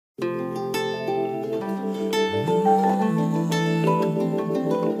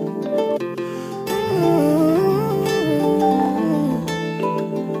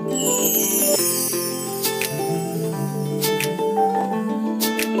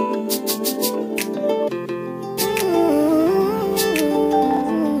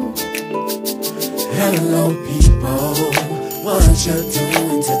Hello people, what you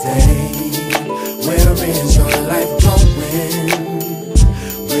doing today? Where is your life going?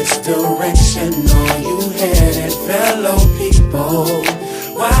 Which direction are you headed, fellow people?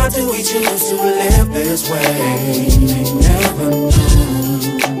 Why do we choose to live this way? They never know.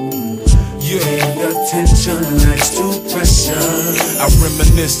 Pay attention, life's too precious. I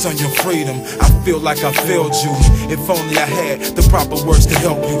reminisce on your freedom, I feel like I failed you. If only I had the proper words to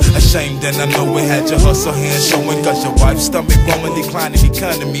help you. Ashamed and I know we had your hustle hands showing. Cause your wife's stomach growing, declining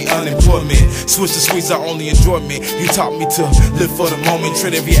economy, unemployment. Switch to sweets, I only enjoy me. You taught me to live for the moment,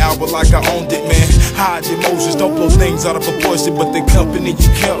 treat every hour like I owned it, man. Hide emotions, don't blow things out of proportion. But the company you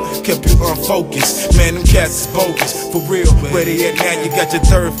kept you unfocused. Man, them cats is bogus, for real. Where they at now, you got your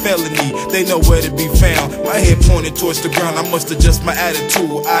third felony. They know where to be found. My head pointed towards the ground, I must adjust my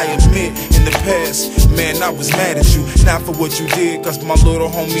attitude. I admit, in the past, man, I was mad at you. Not for what you did, cause my little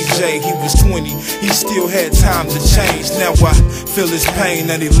homie Jay, he was 20. He still had time to change. Now I feel his pain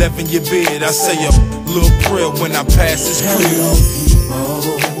at 11 year bed. I say a little prayer when I pass his crib. Hello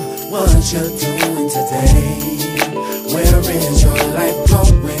people, what you doing today? Where is your life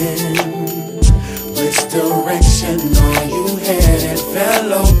going? Which direction are you headed,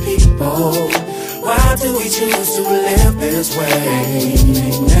 fellow people? Why do we choose to live this way?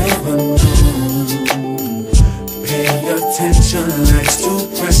 They never know. Pay attention, life's too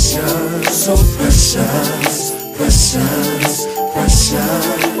precious. So precious, precious,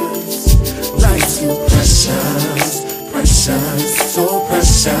 precious. Life's too precious, precious, so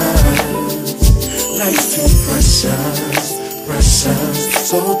precious. Life's too precious, precious,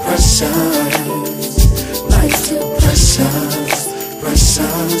 so precious. Life's too precious,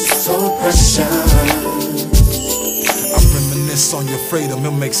 precious, so precious. I reminisce on your freedom,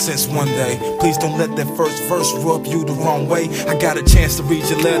 it'll make sense one day. Please don't let that first verse rub you the wrong way. I got a chance to read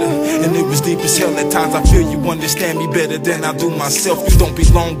your letter, and it was deep as hell. At times I feel you understand me better than I do myself. You don't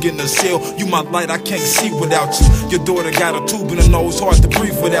belong in a cell, you my light I can't see without you. Your daughter got a tube in her nose, hard to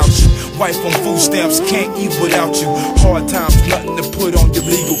breathe without you. Wife on food stamps, can't eat without you. Hard times, nothing to put on your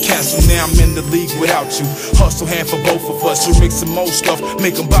legal cancel. Now I'm in the league without you. Hustle hand for both of us, you mix some more stuff,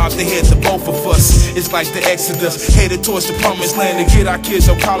 make them bob their head to both of us. It's like the Exodus, headed towards the promised land to get our kids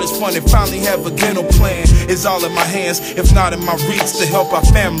on college fund and finally have a dental plan. It's all in my hands, if not in my reach, to help our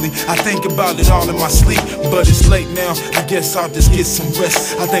family. I think about it all in my sleep, but it's late now, I guess I'll just get some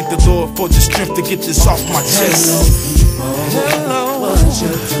rest. I thank the Lord for the strength to get this off my chest. Hello people, what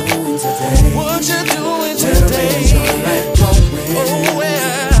you doing today? What you doing today? Where is your life going? Oh,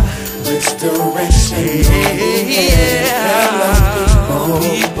 where? Which direction are you headed, fellow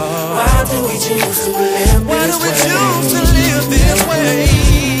people? Why do we choose to live Why do this we way? choose to live this way?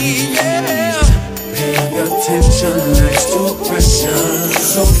 Yeah. Pay attention, life's too precious.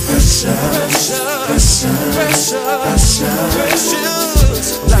 So precious, precious, precious, precious.